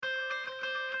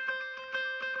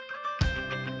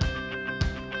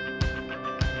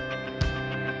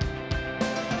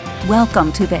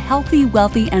Welcome to the Healthy,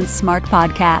 Wealthy, and Smart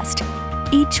podcast.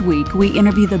 Each week, we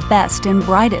interview the best and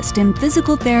brightest in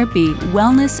physical therapy,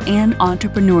 wellness, and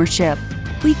entrepreneurship.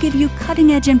 We give you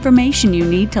cutting-edge information you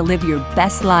need to live your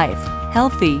best life,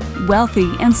 healthy, wealthy,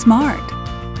 and smart.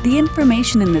 The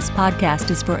information in this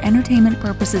podcast is for entertainment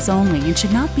purposes only and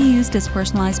should not be used as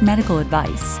personalized medical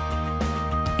advice.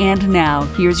 And now,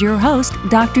 here's your host,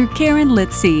 Dr. Karen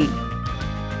Litzy.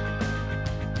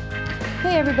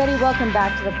 Hey everybody, welcome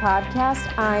back to the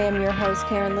podcast. I am your host,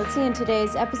 Karen Litzy, and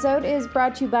today's episode is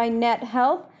brought to you by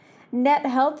NetHealth.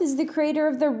 NetHealth is the creator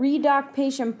of the Redoc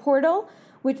Patient Portal,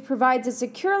 which provides a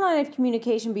secure line of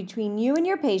communication between you and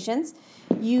your patients.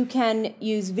 You can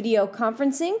use video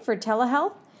conferencing for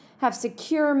telehealth, have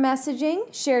secure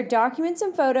messaging, share documents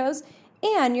and photos,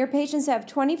 and your patients have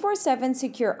 24/7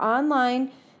 secure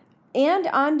online and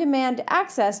on-demand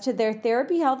access to their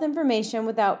therapy health information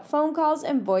without phone calls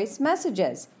and voice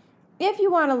messages. If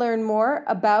you want to learn more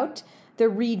about the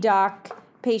Redoc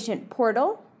Patient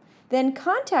Portal, then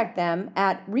contact them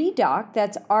at Redoc,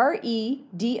 that's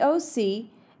REDOC,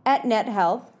 at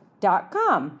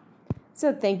nethealth.com.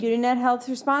 So thank you to NetHealth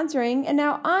for sponsoring. And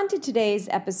now on to today's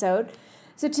episode.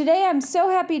 So today I'm so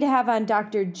happy to have on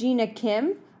Dr. Gina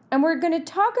Kim, and we're going to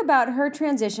talk about her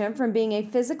transition from being a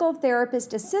physical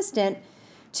therapist assistant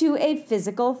to a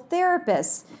physical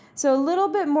therapist. So a little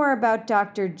bit more about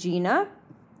Dr. Gina.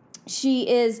 She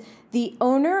is the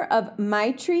owner of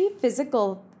Maitri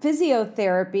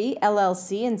Physiotherapy,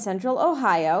 LLC in Central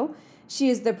Ohio. She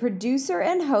is the producer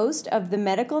and host of the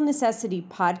Medical Necessity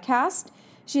podcast.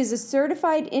 She is a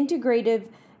certified integrative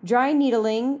dry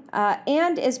needling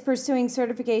and is pursuing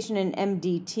certification in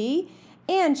MDT.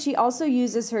 And she also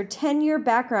uses her 10-year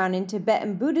background in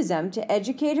Tibetan Buddhism to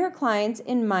educate her clients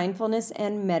in mindfulness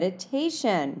and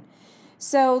meditation.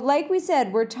 So like we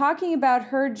said, we're talking about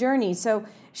her journey. So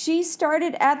she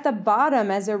started at the bottom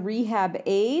as a rehab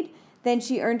aide. Then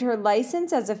she earned her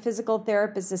license as a physical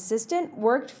therapist assistant,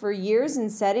 worked for years in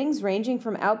settings ranging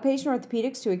from outpatient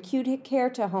orthopedics to acute care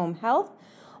to home health.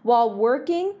 While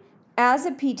working as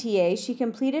a PTA, she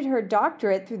completed her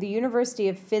doctorate through the University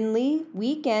of Findlay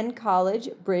Weekend College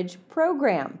Bridge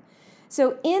Program.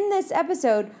 So in this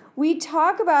episode, we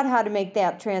talk about how to make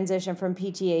that transition from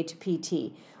PTA to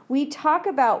PT. We talk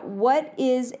about what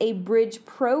is a bridge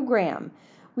program.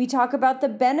 We talk about the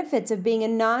benefits of being a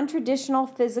non-traditional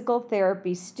physical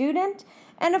therapy student,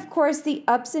 and of course the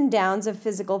ups and downs of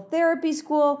physical therapy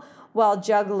school while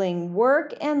juggling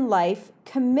work and life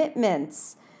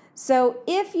commitments. So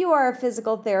if you are a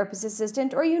physical therapist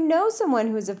assistant or you know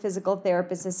someone who's a physical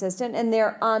therapist assistant and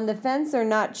they're on the fence, they're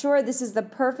not sure, this is the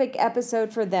perfect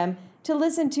episode for them to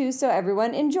listen to, so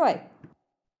everyone enjoy.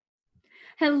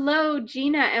 Hello,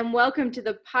 Gina, and welcome to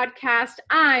the podcast.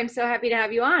 I'm so happy to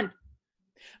have you on.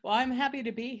 Well, I'm happy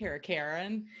to be here,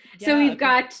 Karen. So we've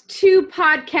got two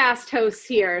podcast hosts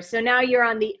here. So now you're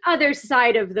on the other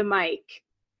side of the mic.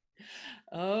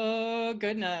 Oh,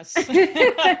 goodness. Well,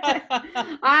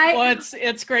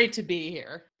 it's great to be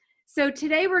here. So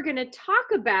today we're going to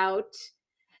talk about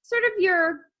sort of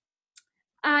your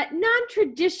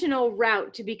non-traditional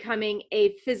route to becoming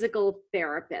a physical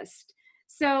therapist.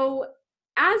 So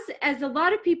as a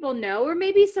lot of people know, or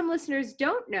maybe some listeners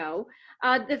don't know,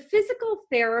 the physical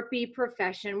therapy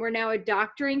profession, we're now a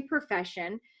doctoring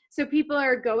profession. So people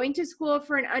are going to school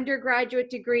for an undergraduate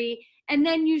degree and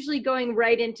then usually going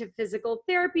right into physical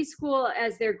therapy school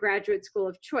as their graduate school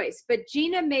of choice. But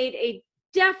Gina made a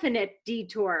definite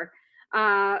detour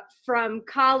from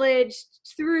college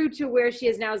through to where she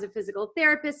is now as a physical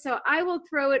therapist. So I will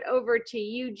throw it over to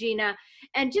you, Gina,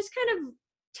 and just kind of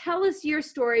tell us your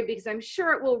story because I'm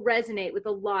sure it will resonate with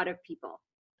a lot of people.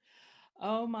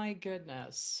 Oh my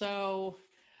goodness. So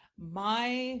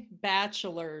my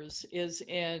bachelor's is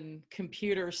in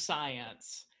computer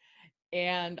science.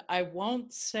 And I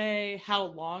won't say how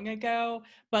long ago,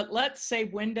 but let's say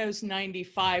Windows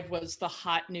 95 was the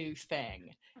hot new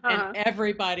thing. And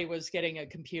everybody was getting a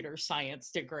computer science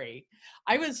degree.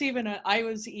 I was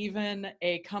even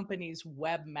a company's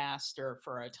webmaster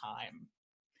for a time.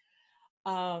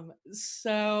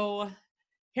 So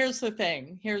here's the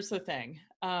thing.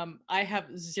 I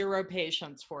have zero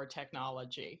patience for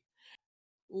technology.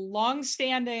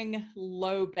 Long-standing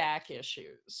low back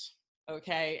issues.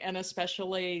 Okay. And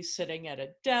especially sitting at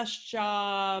a desk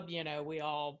job, we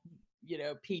all,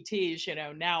 PTs,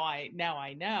 now I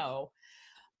know.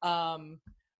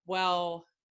 Well,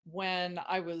 when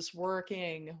I was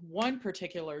working one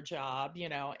particular job,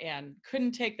 and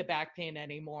couldn't take the back pain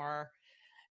anymore.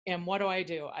 And what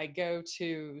do? I go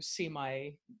to see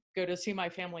my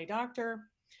family doctor,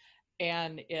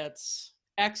 and it's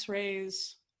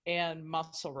x-rays and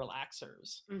muscle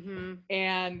relaxers. Mm-hmm.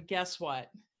 And guess what?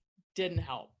 Didn't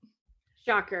help.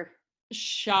 Shocker.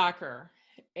 Shocker.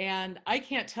 And I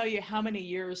can't tell you how many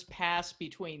years passed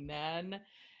between then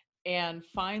and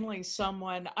finally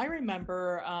someone, I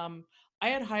remember I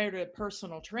had hired a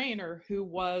personal trainer who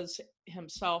was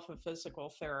himself a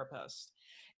physical therapist.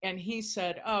 And he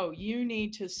said, oh, you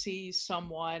need to see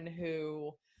someone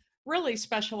who really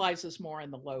specializes more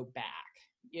in the low back,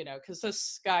 because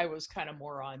this guy was kind of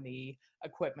more on the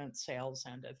equipment sales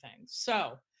end of things.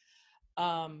 So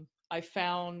I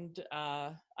found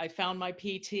my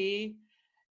PT,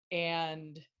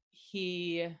 and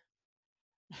he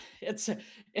it's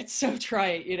so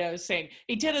trite, saying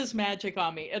he did his magic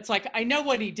on me. It's like I know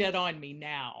what he did on me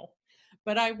now,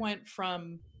 but I went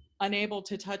from unable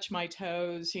to touch my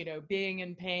toes, being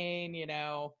in pain,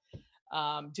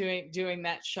 doing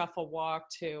that shuffle walk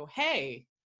to, hey,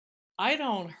 I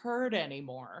don't hurt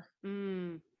anymore.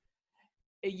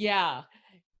 Yeah.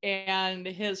 And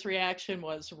his reaction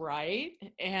was right.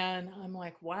 And I'm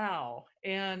like, wow.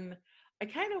 And I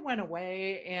kind of went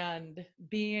away, and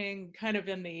being kind of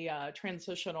in the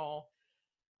transitional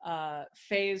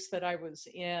phase that I was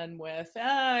in with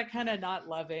kind of not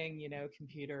loving,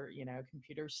 computer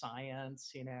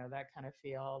science, that kind of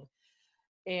field.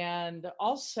 And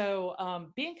also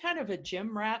being kind of a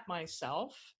gym rat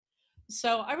myself.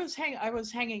 So I was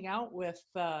hanging out with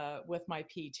my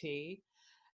PT,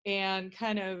 and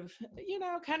kind of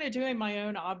doing my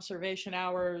own observation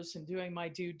hours and doing my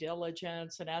due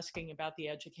diligence and asking about the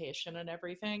education and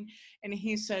everything. And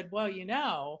he said, well,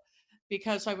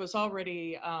 because I was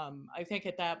already I think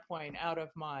at that point out of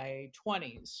my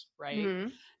 20s, right? Mm-hmm.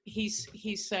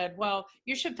 He said, well,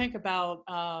 you should think about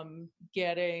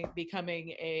becoming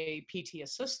a PT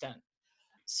assistant.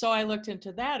 So I looked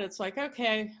into that. It's like,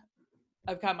 okay,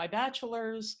 I've got my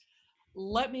bachelor's,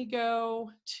 let me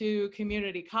go to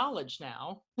community college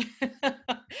now,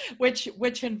 which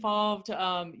involved,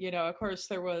 of course,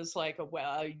 there was like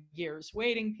a year's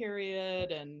waiting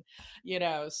period, and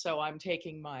so I'm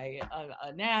taking my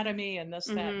anatomy and this,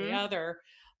 that, and the other.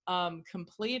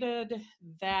 Completed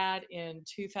that in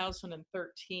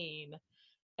 2013,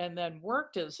 and then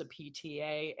worked as a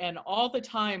PTA, and all the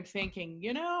time thinking,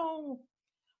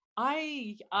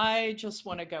 I just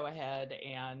want to go ahead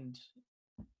and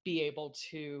be able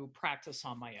to practice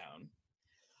on my own.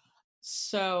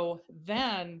 So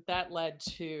then that led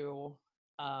to,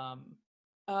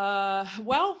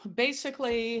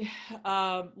 basically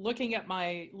looking at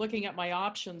my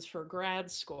options for grad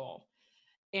school,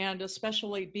 and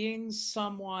especially being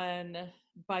someone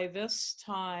by this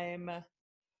time.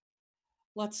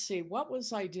 Let's see, what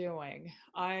was I doing?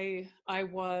 I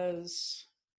was.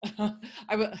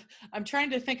 I'm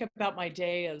trying to think about my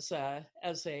day as a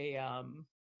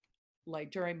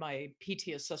like during my PT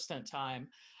assistant time.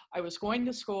 I was going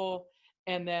to school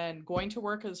and then going to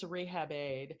work as a rehab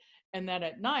aide. And then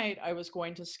at night, I was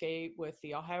going to skate with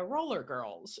the Ohio Roller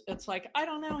Girls. It's like, I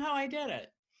don't know how I did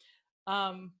it.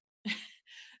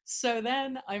 So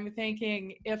then I'm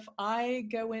thinking, if I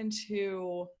go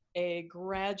into a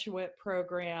graduate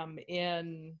program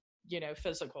in,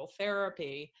 physical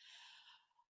therapy,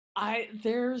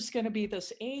 there's going to be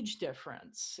this age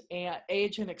difference, and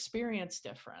age and experience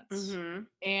difference. Mm-hmm.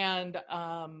 And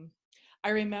I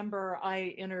remember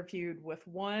I interviewed with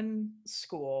one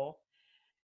school,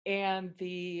 and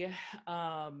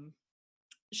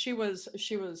she was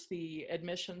the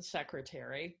admissions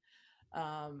secretary,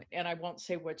 and I won't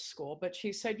say which school, but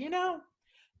she said,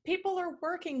 people are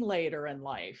working later in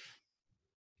life.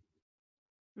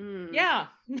 Yeah.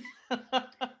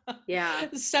 Yeah.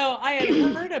 So I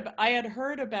had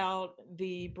heard about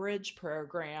the bridge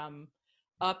program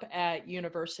up at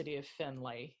University of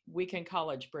Findlay, weekend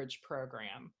college bridge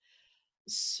program.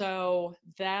 So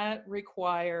that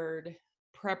required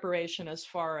preparation as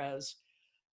far as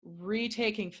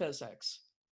retaking physics,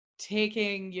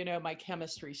 taking, my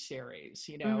chemistry series,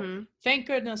 thank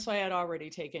goodness I had already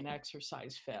taken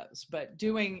exercise phys, but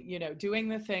doing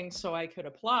the things so I could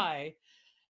apply.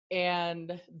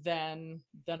 And then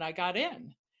I got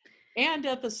in. And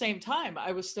at the same time,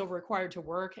 I was still required to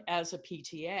work as a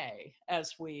PTA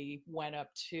as we went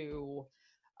up to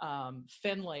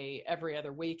Findlay every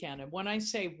other weekend. And when I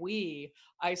say we,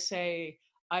 I say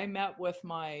I met with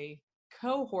my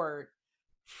cohort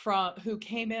who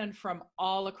came in from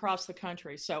all across the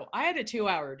country. So I had a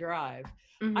 2-hour drive.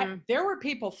 Mm-hmm. There were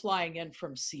people flying in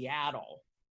from Seattle.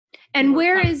 And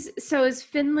is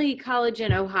Findlay College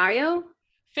in Ohio?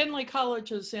 Findlay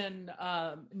College is in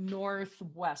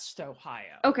Northwest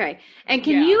Ohio. Okay. And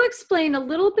can you explain a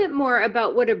little bit more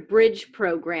about what a bridge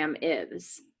program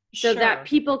is? so that Sure.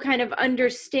 people kind of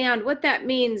understand what that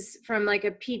means from like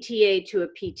a PTA to a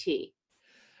PT.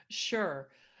 Sure.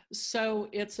 So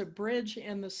it's a bridge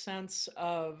in the sense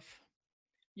of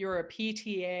you're a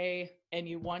PTA and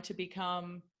you want to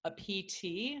become a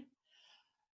PT.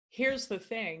 Here's the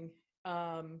thing,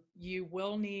 you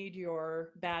will need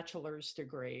your bachelor's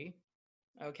degree.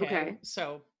 Okay. Okay.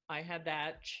 So I had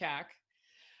that check,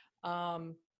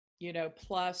 um,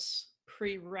 plus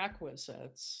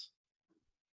prerequisites,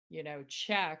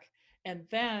 check. And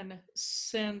then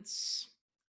since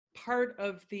part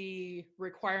of the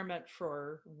requirement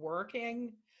for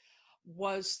working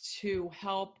was to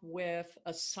help with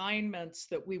assignments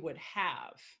that we would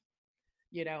have,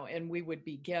 and we would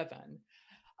be given.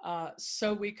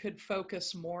 So we could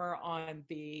focus more on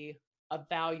the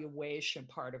evaluation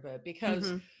part of it because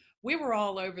Mm-hmm. we were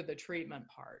all over the treatment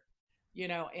part,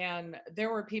 and there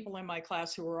were people in my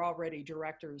class who were already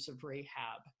directors of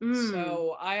rehab. Mm.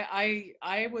 So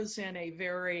I was in a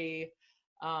very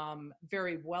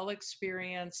well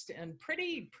experienced and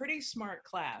pretty smart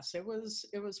class. It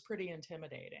was pretty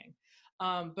intimidating,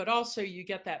 but also you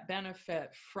get that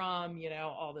benefit from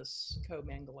all this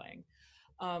commingling.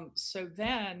 So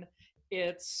then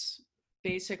it's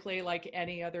basically like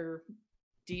any other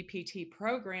DPT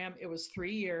program. It was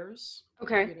 3 years,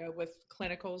 Okay. with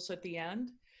clinicals at the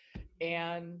end.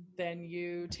 And then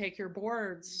you take your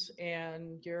boards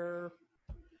and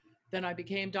then I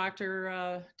became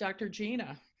Dr.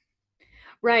 Gina.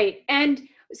 Right. And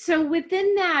so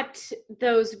within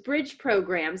those bridge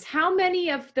programs, how many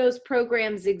of those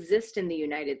programs exist in the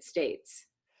United States?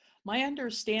 My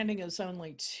understanding is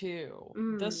only two.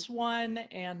 Mm. This one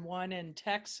and one in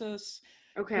Texas,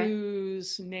 Okay.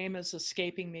 whose name is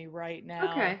escaping me right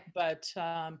now. Okay. But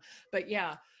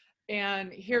yeah.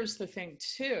 And here's the thing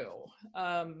too,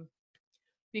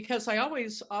 because I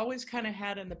always kind of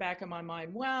had in the back of my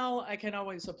mind, well, I can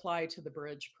always apply to the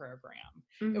bridge program.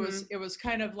 It Mm-hmm. was it was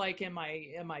kind of like in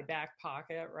my back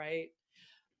pocket, right?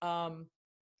 Um,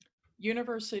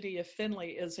 University of Findlay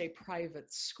is a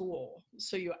private school.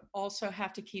 So you also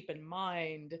have to keep in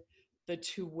mind the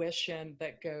tuition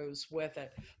that goes with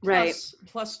it, Right.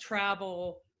 plus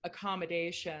travel,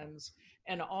 accommodations,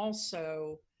 and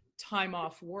also time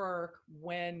off work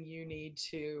when you need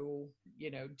to,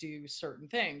 do certain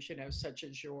things, such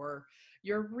as your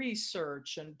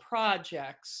research and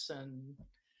projects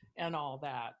and all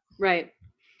that. Right.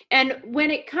 And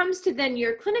when it comes to then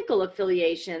your clinical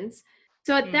affiliations,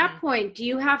 so at that Hmm. point, do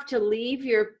you have to leave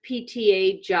your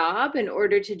PTA job in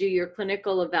order to do your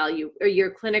clinical or your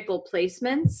clinical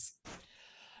placements?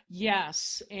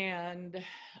 Yes, and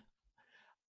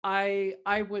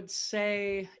I would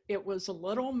say it was a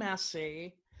little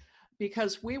messy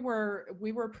because we were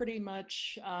pretty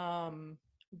much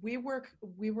we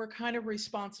were kind of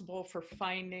responsible for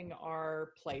finding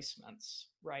our placements,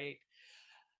 right?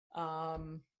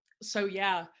 Um, so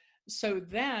yeah, so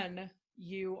then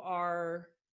you are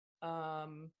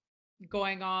um,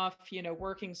 going off,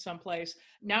 working someplace.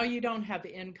 Now you don't have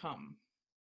income.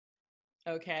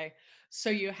 Okay,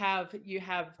 so you have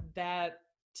that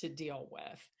to deal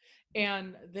with,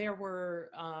 and there were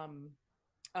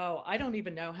oh, I don't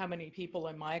even know how many people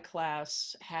in my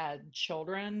class had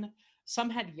children. Some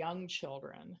had young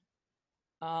children,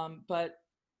 but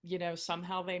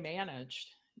somehow they managed.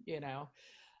 You know,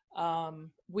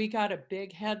 we got a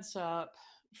big heads up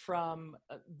from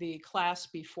the class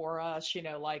before us.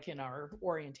 Like in our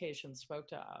orientation, spoke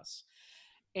to us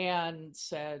and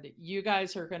said, "You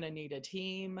guys are going to need a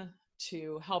team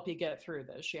to help you get through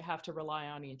this. You have to rely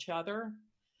on each other.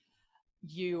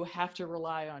 You have to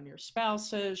rely on your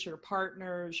spouses, your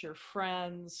partners, your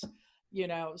friends,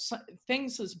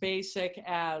 things as basic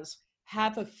as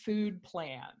have a food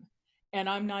plan." And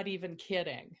I'm not even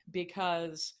kidding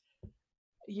because,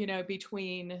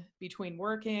 between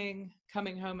working,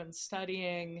 coming home and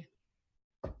studying,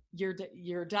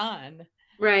 you're done.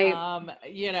 Right.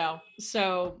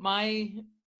 So my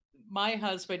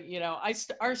husband,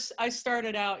 I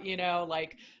started out,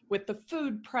 like with the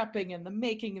food prepping and the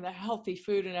making the healthy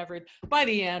food and everything. By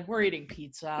the end, we're eating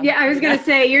pizza. Yeah, I was going to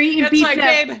say you're eating It's like,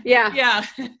 pizza. babe, Yeah. yeah,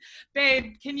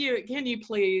 babe, can you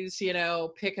please,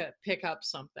 pick up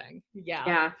something? Yeah,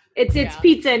 Yeah. It's yeah.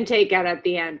 pizza and takeout at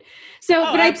the end. So,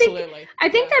 Oh, but absolutely. I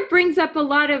think Yeah. that brings up a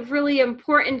lot of really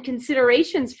important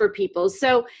considerations for people.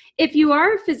 So, if you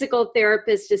are a physical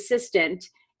therapist assistant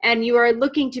and you are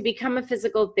looking to become a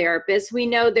physical therapist, we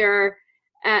know there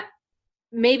are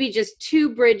maybe just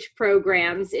two bridge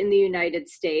programs in the United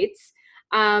States,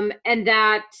 and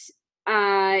that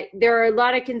there are a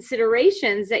lot of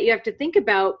considerations that you have to think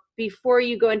about before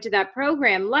you go into that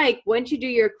program. Like once you do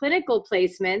your clinical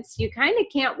placements, you kind of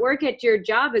can't work at your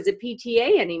job as a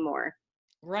PTA anymore.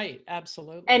 Right.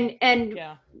 Absolutely. And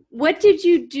yeah. What did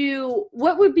you do?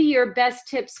 What would be your best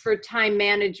tips for time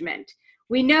management?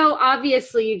 We know,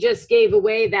 obviously, you just gave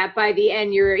away that by the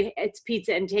end, it's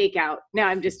pizza and takeout. No,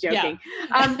 I'm just joking.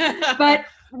 Yeah. But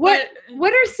what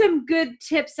are some good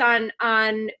tips on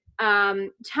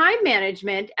time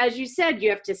management? As you said,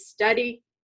 you have to study,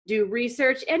 do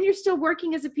research, and you're still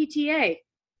working as a PTA.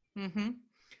 Mm-hmm.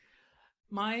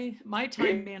 My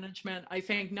time management, I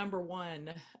think number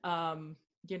one,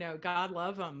 God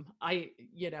love them. I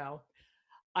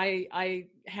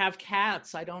have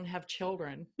cats. I don't have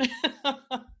children.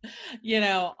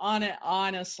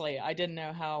 Honestly, I didn't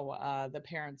know how the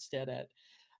parents did it.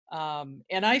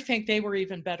 And I think they were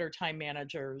even better time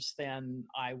managers than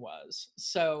I was.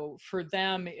 So for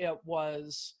them, it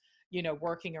was,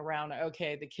 working around,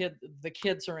 okay, the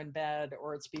kids are in bed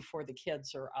or it's before the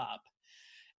kids are up.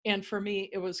 And for me,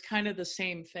 it was kind of the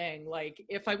same thing. Like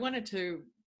if I wanted to,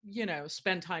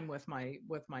 spend time with my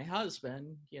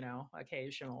husband,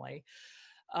 occasionally,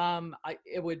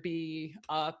 it would be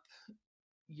up,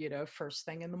 first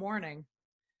thing in the morning.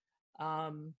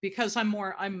 Because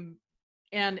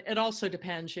and it also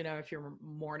depends, if you're a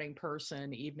morning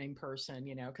person, evening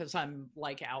person, because I'm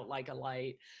like out like a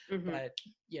light. Mm-hmm. But,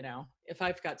 if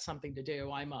I've got something to do,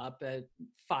 I'm up at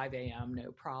 5 a.m.,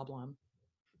 no problem.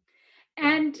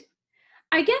 And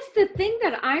I guess the thing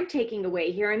that I'm taking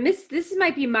away here, and this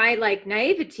might be my like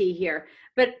naivety here,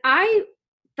 but I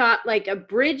thought like a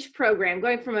bridge program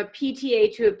going from a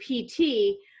PTA to a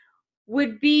PT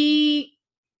would be,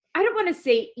 I don't want to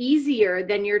say easier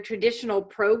than your traditional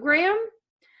program,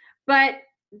 but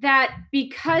that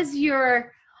because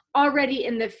you're already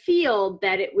in the field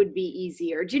that it would be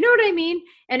easier. Do you know what I mean?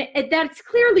 And that's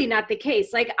clearly not the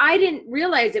case. Like I didn't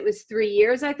realize it was 3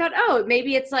 years. I thought, oh,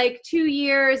 maybe it's like 2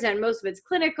 years and most of it's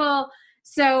clinical.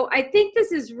 So I think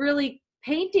this is really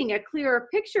painting a clearer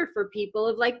picture for people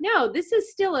of like, no, this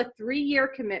is still a 3-year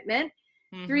commitment,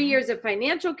 Mm-hmm. 3 years of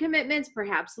financial commitments,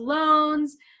 perhaps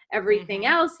loans, everything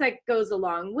Mm-hmm. else that goes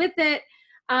along with it.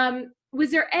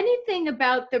 Was there anything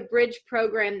about the bridge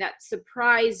program that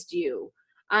surprised you?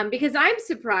 Because I'm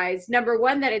surprised, number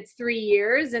one, that it's 3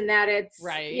 years and that it's,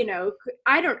 right.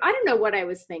 I don't know what I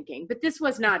was thinking, but this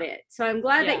was not it. So I'm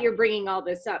glad that you're bringing all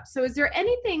this up. So is there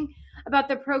anything about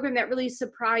the program that really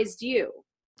surprised you?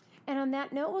 And on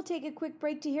that note, we'll take a quick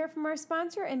break to hear from our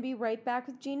sponsor and be right back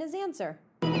with Gina's answer.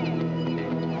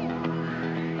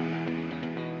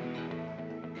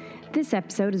 This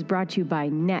episode is brought to you by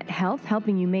Net Health,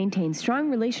 helping you maintain strong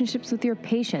relationships with your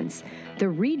patients. The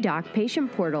ReDoc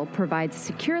Patient Portal provides a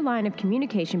secure line of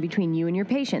communication between you and your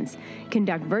patients.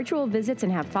 Conduct virtual visits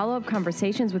and have follow-up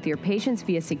conversations with your patients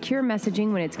via secure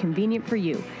messaging when it's convenient for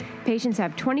you. Patients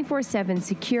have 24/7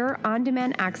 secure,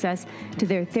 on-demand access to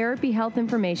their therapy health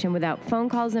information without phone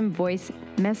calls and voice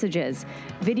messages.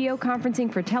 Video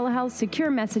conferencing for telehealth,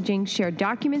 secure messaging, share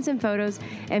documents and photos,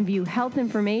 and view health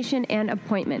information and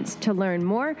appointments. To learn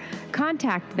more,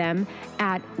 contact them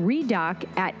at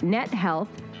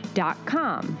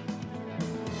redoc@nethealth.com.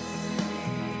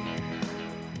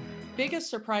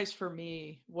 Biggest surprise for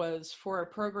me was for a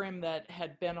program that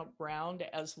had been around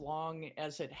as long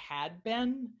as it had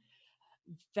been,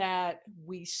 that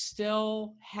we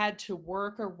still had to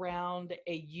work around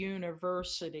a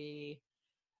university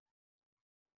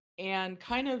and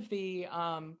kind of the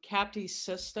CAPTE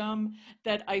system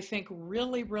that I think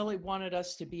really, really wanted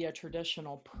us to be a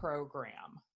traditional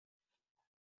program,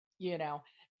 in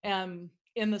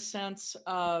the sense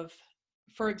of,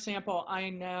 for example,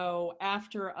 I know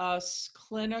after us,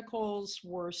 clinicals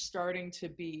were starting to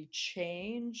be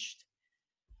changed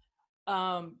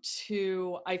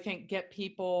to, I think, get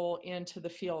people into the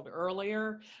field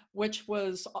earlier, which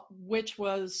was,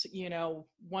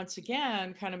 once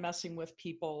again, kind of messing with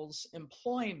people's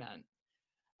employment.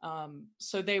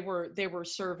 So they were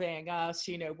surveying us,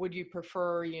 would you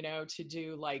prefer, to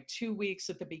do like 2 weeks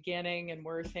at the beginning? And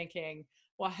we're thinking,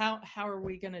 well, how are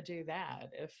we going to do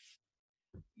that if,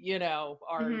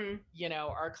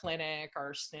 our clinic,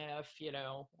 our SNF,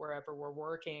 wherever we're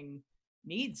working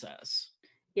needs us.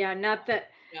 Yeah, not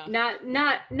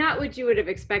what you would have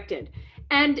expected.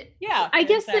 And yeah, I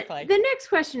guess exactly. the next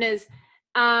question is,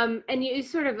 and you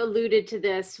sort of alluded to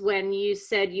this when you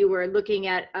said you were looking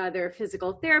at other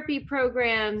physical therapy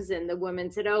programs and the woman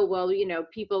said, oh, well,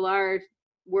 people are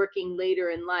working later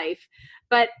in life.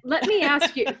 But let me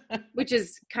ask you, which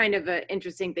is kind of an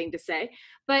interesting thing to say,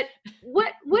 but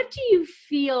what do you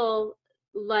feel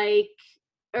like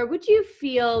or would you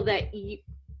feel that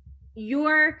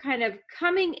you're kind of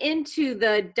coming into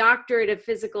the doctorate of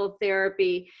physical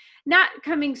therapy, not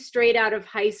coming straight out of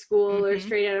high school or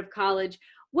straight out of college?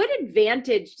 What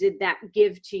advantage did that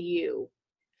give to you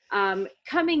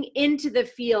coming into the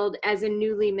field as a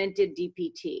newly minted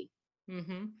DPT?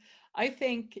 I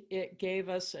think it gave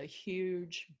us a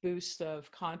huge boost of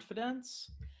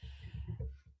confidence,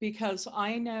 because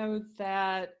I know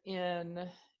that in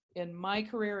my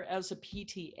career as a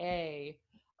PTA,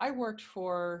 I worked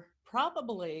for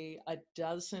probably a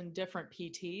dozen different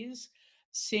PTs,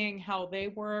 seeing how they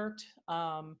worked,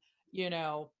 you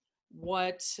know,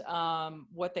 what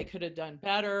they could have done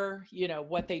better,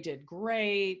 what they did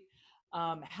great,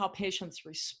 how patients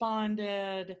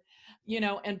responded,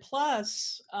 and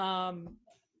plus, I've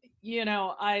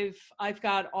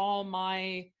got all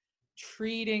my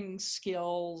treating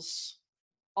skills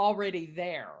already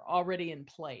in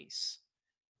place.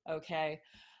 Okay.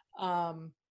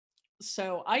 Um,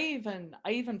 so I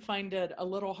even find it a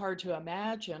little hard to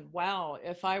imagine, wow,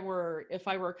 if I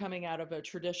were coming out of a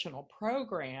traditional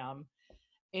program.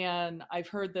 And I've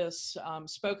heard this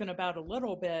spoken about a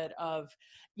little bit of,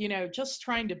 just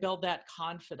trying to build that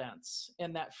confidence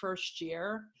in that first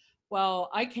year. Well,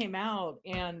 I came out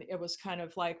and it was kind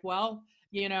of like, well,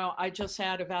 I just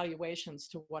add evaluations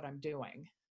to what I'm doing.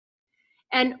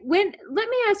 And let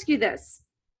me ask you this.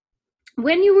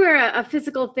 When you were a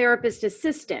physical therapist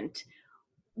assistant,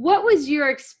 what was your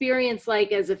experience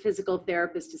like as a physical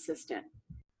therapist assistant?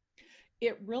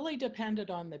 It really depended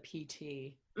on the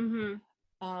PT.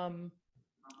 Um,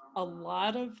 a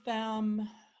lot of them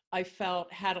I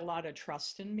felt had a lot of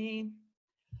trust in me,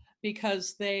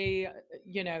 because they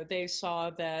saw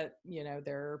that,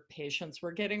 their patients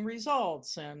were getting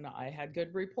results and I had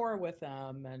good rapport with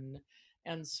them,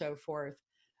 and so forth.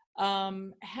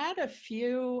 Had a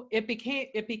few, it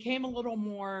became a little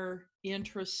more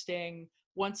interesting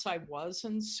once I was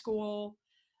in school,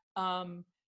 um,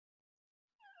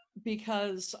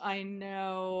 because I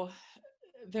know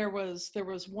there was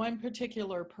one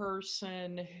particular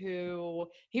person who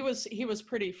he was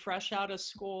pretty fresh out of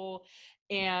school,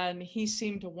 and he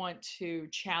seemed to want to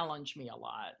challenge me a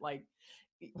lot, like,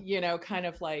 kind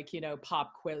of like,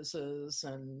 pop quizzes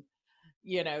and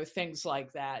things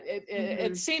like that.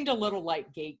 It seemed a little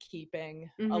like gatekeeping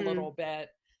a little bit,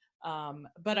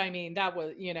 but I mean, that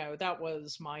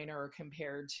was minor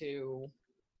compared to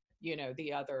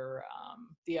the other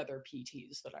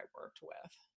PTs that I worked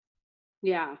with.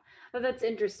 Yeah. Oh, that's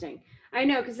interesting. I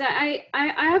know, because I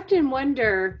often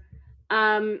wonder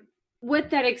what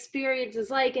that experience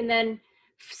is like. And then,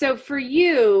 so for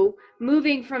you,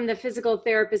 moving from the physical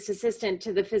therapist assistant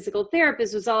to the physical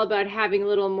therapist was all about having a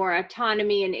little more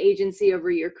autonomy and agency over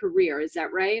your career. Is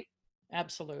that right?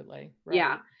 Absolutely. Right.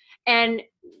 Yeah. And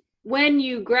when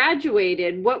you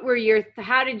graduated,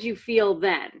 how did you feel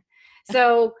then?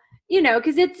 So,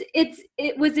 because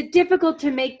it was it difficult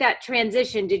to make that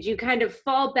transition? Did you kind of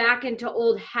fall back into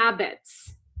old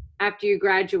habits after you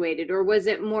graduated, or was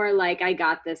it more like, I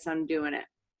got this, I'm doing it?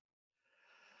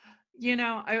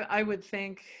 I would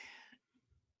think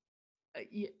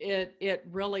it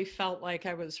really felt like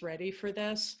I was ready for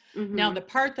this. Now, the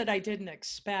part that I didn't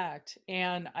expect,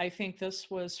 and I think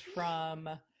this was from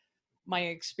my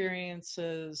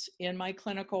experiences in my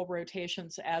clinical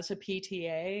rotations as a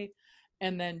PTA,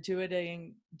 and then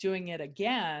doing it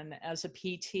again as a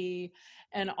PT,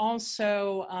 and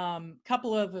also a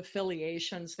couple of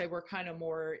affiliations. They were kind of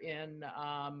more in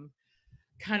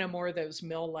those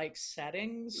mill-like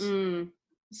settings.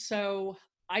 So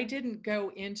I didn't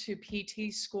go into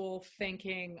PT school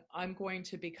thinking I'm going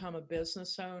to become a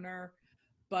business owner.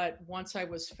 But once I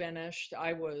was finished,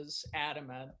 I was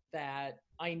adamant that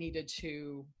I needed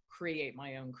to create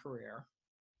my own career.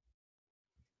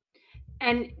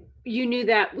 And you knew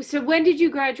that. So when did you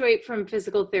graduate from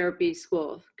physical therapy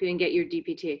school and get your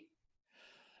DPT?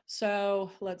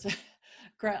 So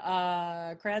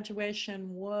graduation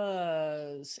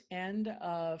was end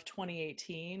of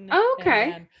 2018. Oh, And okay.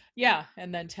 then,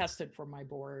 and then tested for my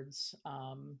boards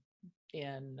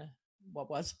in what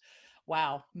was,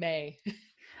 wow, May.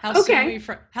 How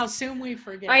soon we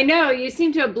forget. I know, you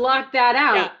seem to have blocked that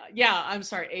out. Yeah, I'm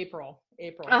sorry, April.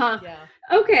 Uh-huh. Yeah.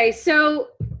 Okay, so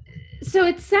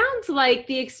it sounds like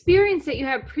the experience that you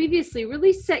had previously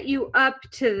really set you up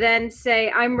to then say,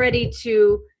 I'm ready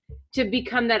to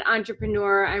become that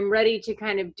entrepreneur. I'm ready to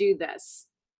kind of do this.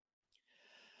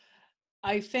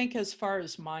 I think as far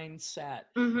as mindset,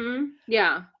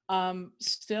 yeah,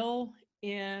 still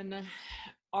in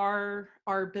our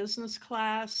business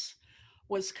class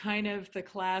was kind of the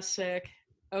classic,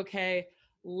 okay,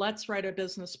 let's write a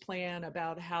business plan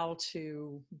about how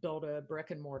to build a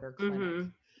brick and mortar clinic.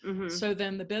 So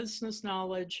then the business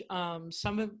knowledge,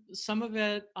 some of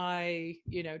it I,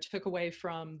 took away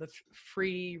from the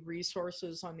free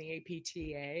resources on the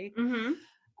APTA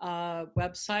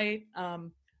website.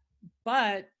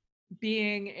 But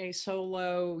being a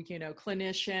solo,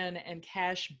 clinician and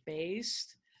cash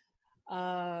based,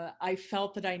 I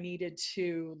felt that I needed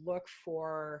to look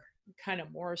for kind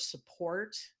of more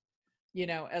support,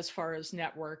 as far as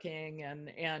networking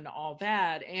and all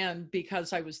that. And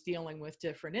because I was dealing with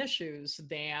different issues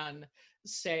than,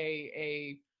 say,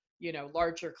 a,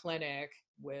 larger clinic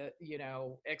with,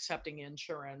 accepting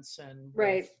insurance and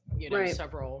with,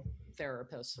 several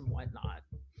therapists and whatnot.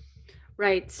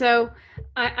 Right. So,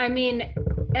 I mean,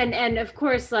 and of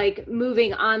course, like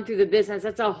moving on through the business,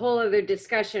 that's a whole other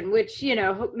discussion, which,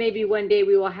 maybe one day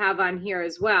we will have on here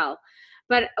as well.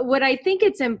 But what I think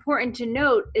it's important to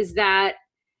note is that,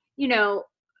 you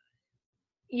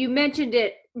mentioned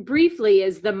it briefly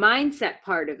as the mindset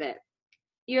part of it.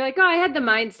 You're like, oh, I had the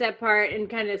mindset part and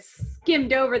kind of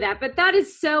skimmed over that. But that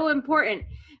is so important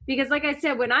because, like I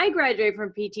said, when I graduated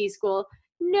from PT school,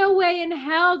 no way in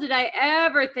hell did I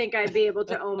ever think I'd be able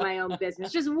to own my own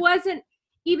business. Just wasn't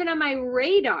even on my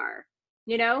radar,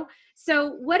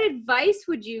 So what advice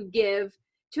would you give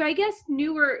to, I guess,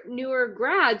 newer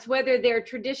grads, whether they're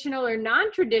traditional or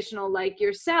non-traditional like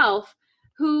yourself,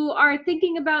 who are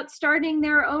thinking about starting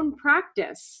their own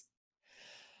practice?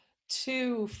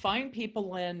 To find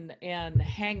people and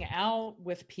hang out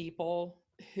with people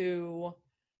who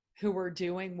are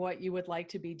doing what you would like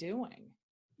to be doing,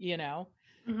 there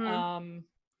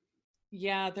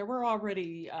were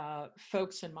already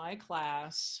folks in my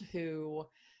class who,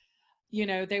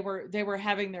 they were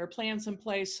having their plans in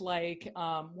place. Like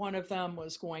one of them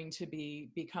was going to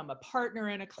become a partner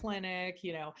in a clinic.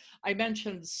 I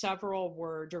mentioned several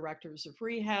were directors of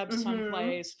rehab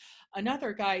someplace.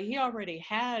 Another guy, he already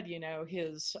had,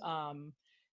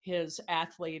 his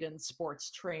athlete and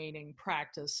sports training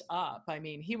practice up.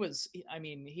 He was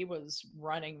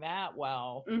running that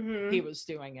while he was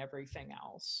doing everything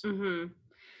else.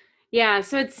 Yeah.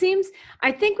 So it seems,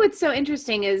 I think what's so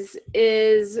interesting is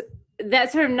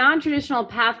that sort of non-traditional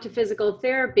path to physical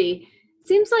therapy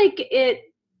seems like it,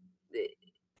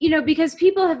 because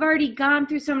people have already gone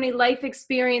through so many life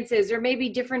experiences or maybe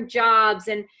different jobs,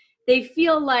 and they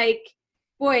feel like,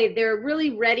 boy, they're really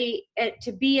ready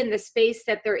to be in the space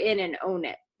that they're in and own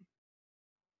it.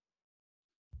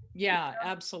 Yeah,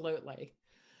 absolutely.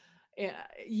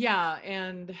 Yeah.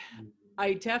 And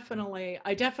I definitely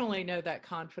know that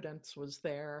confidence was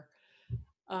there.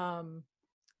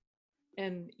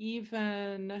 And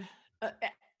even,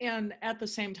 and at the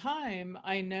same time,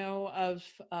 I know of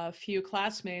a few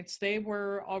classmates, they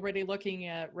were already looking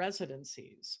at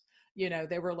residencies,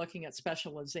 they were looking at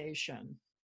specialization.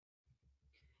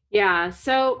 Yeah.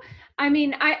 So, I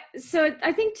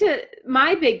think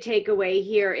my big takeaway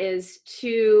here is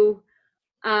to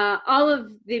all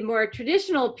of the more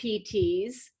traditional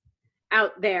PTs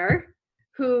out there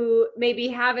who maybe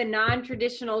have a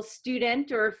non-traditional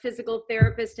student or physical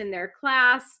therapist in their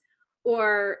class,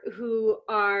 or who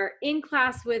are in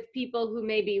class with people who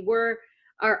maybe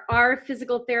are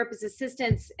physical therapist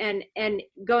assistants and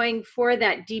going for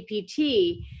that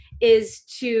DPT, is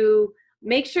to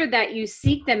make sure that you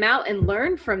seek them out and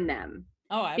learn from them.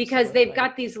 Oh, absolutely. Because they've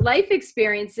got these life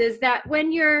experiences that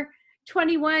when you're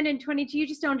 21 and 22, you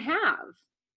just don't have.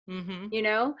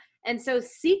 And so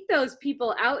seek those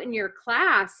people out in your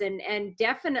class and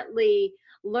definitely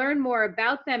learn more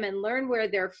about them and learn where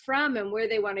they're from and where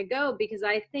they want to go. Because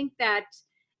I think that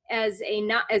as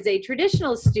a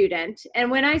traditional student, and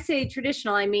when I say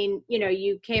traditional, I mean,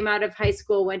 you came out of high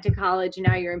school, went to college, and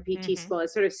now you're in PT school, a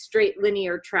sort of straight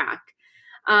linear track,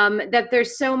 that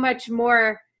there's so much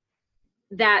more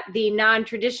that the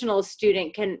non-traditional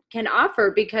student can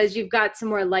offer because you've got some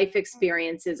more life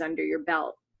experiences under your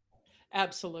belt.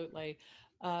 Absolutely.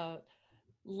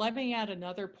 Let me add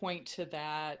another point to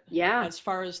that. Yeah. As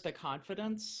far as the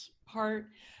confidence part,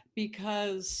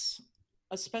 because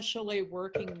especially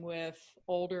working with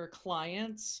older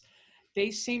clients,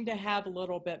 they seem to have a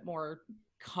little bit more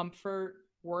comfort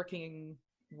working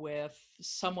with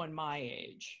someone my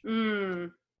age.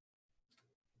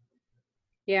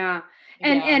 Yeah.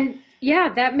 And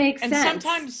yeah, that makes sense.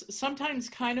 And sometimes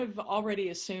kind of already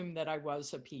assume that I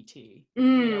was a PT,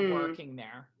 working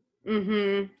there.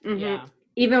 Yeah.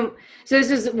 Even so, this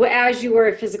is as you were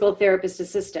a physical therapist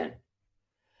assistant.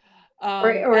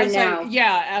 Or as now.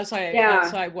 As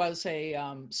I was a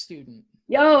student.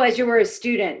 Oh, as you were a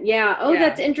student. Yeah. Oh,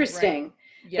 that's interesting. Right.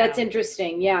 Yeah. That's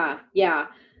interesting. Yeah.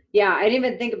 Yeah, I didn't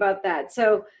even think about that.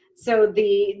 So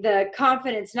the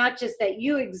confidence, not just that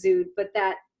you exude, but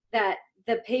that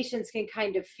the patients can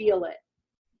kind of feel it.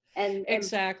 And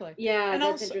Exactly. yeah, And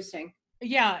that's also, interesting.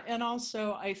 yeah, and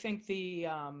also I think the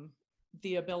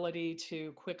ability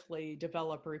to quickly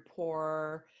develop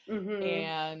rapport Mm-hmm.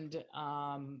 and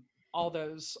all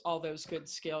those good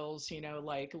skills, you know,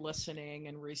 like listening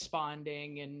and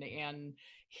responding and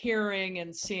hearing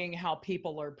and seeing how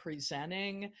people are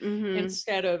presenting, Mm-hmm.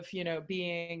 instead of, you know,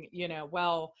 being, you know,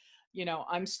 well, you know,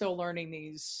 I'm still learning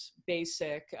these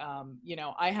basic, you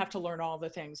know, I have to learn all the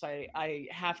things. I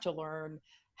have to learn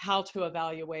how to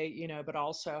evaluate, you know, but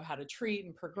also how to treat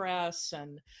and progress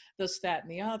and this, that,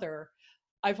 and the other.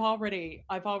 I've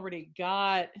already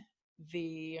got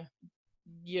the,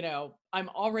 you know, I'm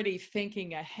already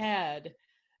thinking ahead,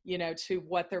 you know, to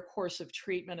what their course of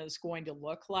treatment is going to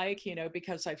look like, you know,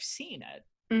 because I've seen it,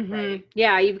 Mm-hmm. right?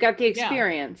 Yeah, you've got the Yeah.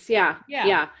 experience. Yeah, Yeah.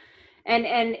 yeah. And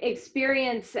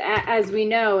experience, as we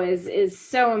know, is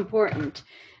so important.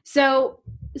 So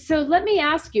let me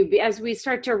ask you, as we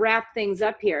start to wrap things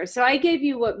up here. So I gave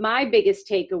you what my biggest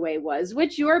takeaway was.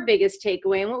 What's your biggest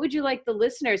takeaway, and what would you like the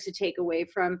listeners to take away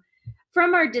from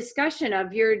our discussion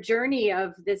of your journey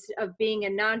of being a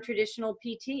non-traditional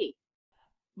PT?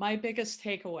 My biggest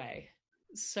takeaway.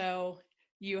 So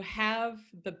you have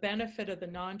the benefit of the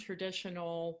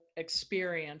non-traditional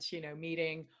experience, you know,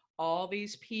 meeting all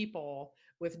these people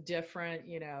with different,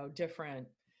 you know, different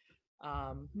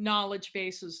knowledge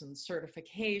bases and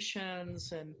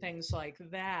certifications and things like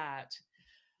that.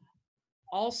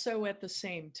 Also, at the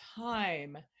same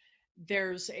time,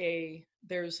 there's a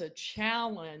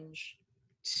challenge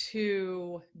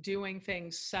to doing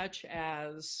things such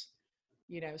as,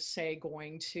 you know, say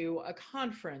going to a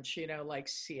conference, you know, like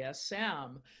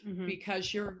CSM, Mm-hmm.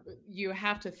 because you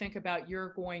have to think about,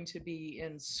 you're going to be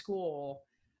in school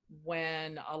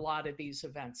when a lot of these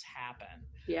events happen.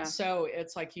 Yeah. So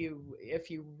it's like, if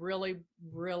you really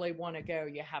really want to go,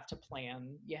 you have to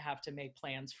plan, you have to make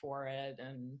plans for it,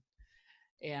 and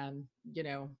you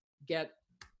know, get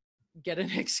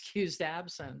an excused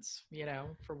absence, you know,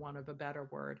 for want of a better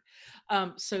word.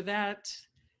 So that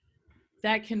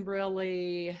can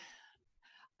really,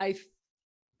 I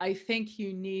I think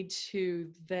you need to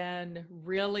then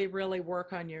really, really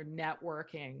work on your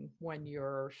networking when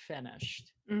you're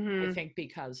finished. I Mm-hmm. think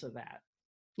because of that,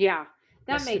 Yeah,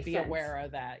 that just to makes be sense. aware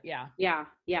of that. Yeah. Yeah,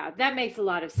 yeah, that makes a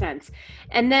lot of sense.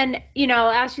 And then,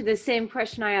 I'll ask you the same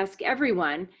question I ask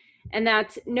everyone, and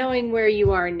that's knowing where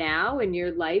you are now in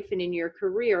your life and in your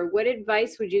career, what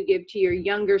advice would you give to your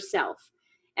younger self?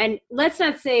 And let's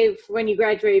not say when you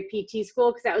graduated PT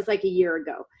school, because that was like a year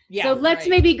ago. So Yeah. let's Right.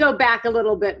 maybe go back a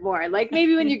little bit more, like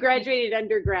maybe when you graduated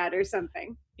undergrad or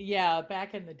something. Yeah.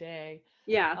 Back in the day.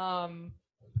 Yeah. Um,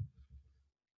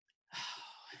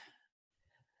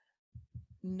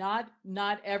 not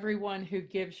everyone who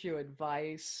gives you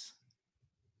advice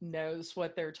knows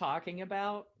what they're talking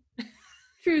about.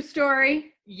 True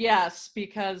story. Yes,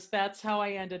 because that's how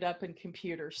I ended up in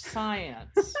computer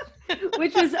science.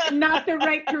 Which was not the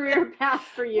right career path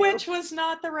for you. Which was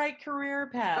not the right career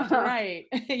path, Uh, right?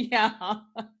 Yeah.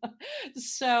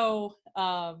 So,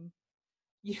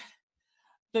 yeah,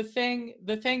 the thing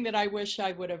that I wish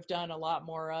I would have done a lot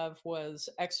more of was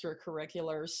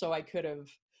extracurriculars, so I could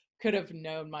have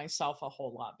known myself a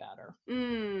whole lot better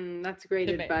that's great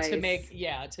to make, advice.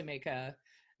 yeah, to make a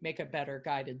better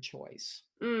guided choice.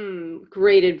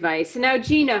 Great advice. Now,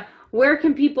 Gina, where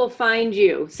can people find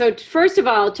you? So, first of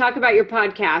all, talk about your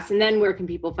podcast, and then where can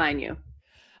people find you?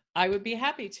 I would be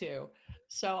happy to.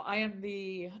 So, I am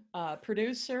the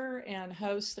producer and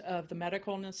host of the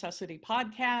Medical Necessity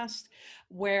Podcast,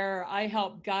 where I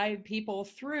help guide people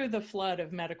through the flood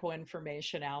of medical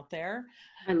information out there.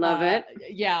 I love it.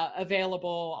 Yeah,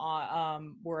 available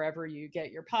wherever you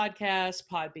get your podcasts: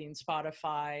 Podbean,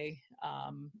 Spotify,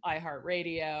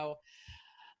 iHeartRadio,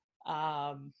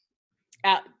 um,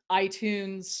 at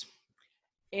iTunes.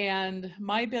 And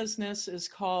my business is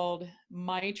called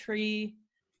Maitri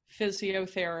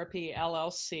Physiotherapy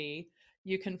LLC.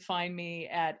 You can find me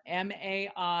at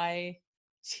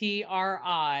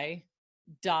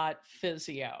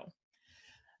maitri.physio.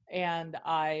 And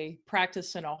I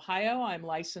practice in Ohio. I'm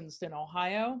licensed in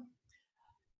Ohio.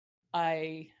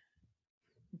 I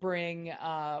bring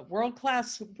world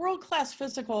class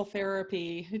physical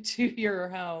therapy to your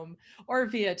home or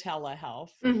via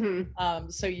telehealth. Mm-hmm.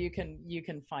 So you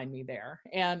can find me there,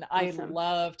 and I Awesome.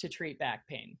 love to treat back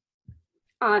pain.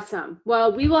 Awesome.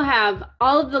 Well, we will have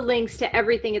all of the links to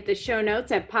everything at the show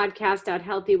notes at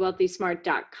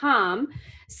podcast.healthywealthysmart.com.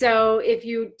 So if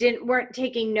you weren't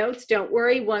taking notes, don't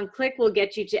worry. One click will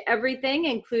get you to everything,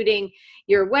 including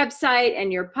your website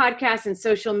and your podcast and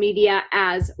social media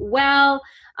as well.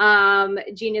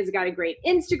 Gina's got a great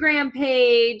Instagram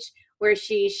page where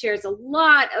she shares a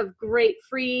lot of great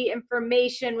free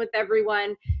information with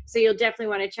everyone. So you'll definitely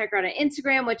want to check her out on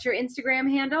Instagram. What's your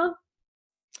Instagram handle?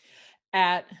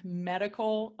 At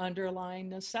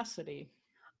medical_necessity.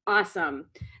 Awesome.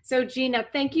 So Gina,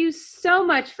 thank you so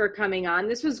much for coming on.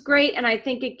 This was great. And I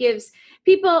think it gives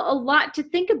people a lot to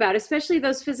think about, especially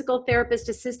those physical therapist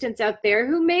assistants out there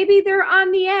who maybe they're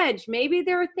on the edge. Maybe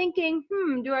they're thinking,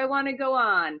 do I want to go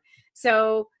on?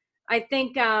 So I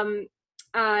think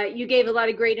you gave a lot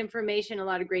of great information, a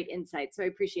lot of great insight. So I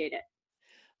appreciate it.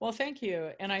 Well, thank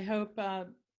you. And I hope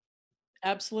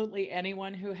absolutely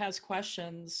anyone who has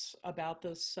questions about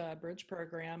this bridge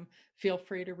program, feel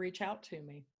free to reach out to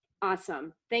me.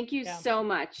 Awesome. Thank you so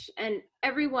much. And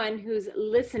everyone who's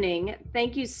listening,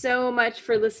 thank you so much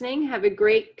for listening. Have a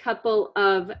great couple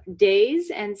of days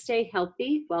and stay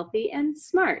healthy, wealthy, and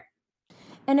smart.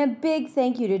 And a big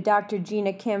thank you to Dr.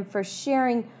 Gina Kim for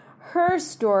sharing her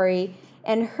story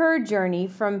and her journey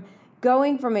from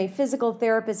going from a physical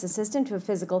therapist assistant to a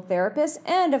physical therapist.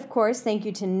 And of course, thank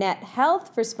you to Net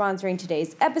Health for sponsoring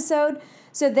today's episode.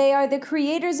 So they are the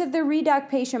creators of the Redoc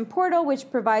Patient Portal,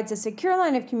 which provides a secure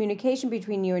line of communication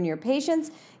between you and your patients,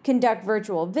 conduct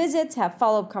virtual visits, have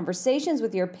follow-up conversations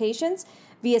with your patients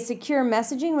via secure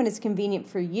messaging when it's convenient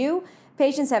for you.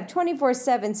 Patients have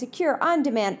 24/7 secure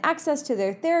on-demand access to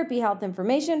their therapy health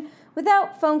information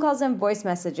without phone calls and voice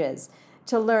messages.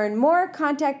 To learn more,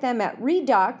 contact them at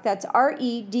Redoc, that's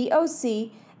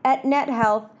REDOC, at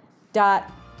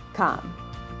nethealth.com.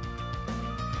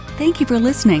 Thank you for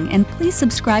listening, and please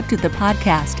subscribe to the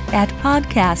podcast at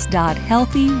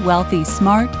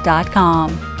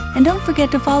podcast.healthywealthysmart.com. And don't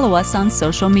forget to follow us on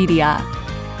social media.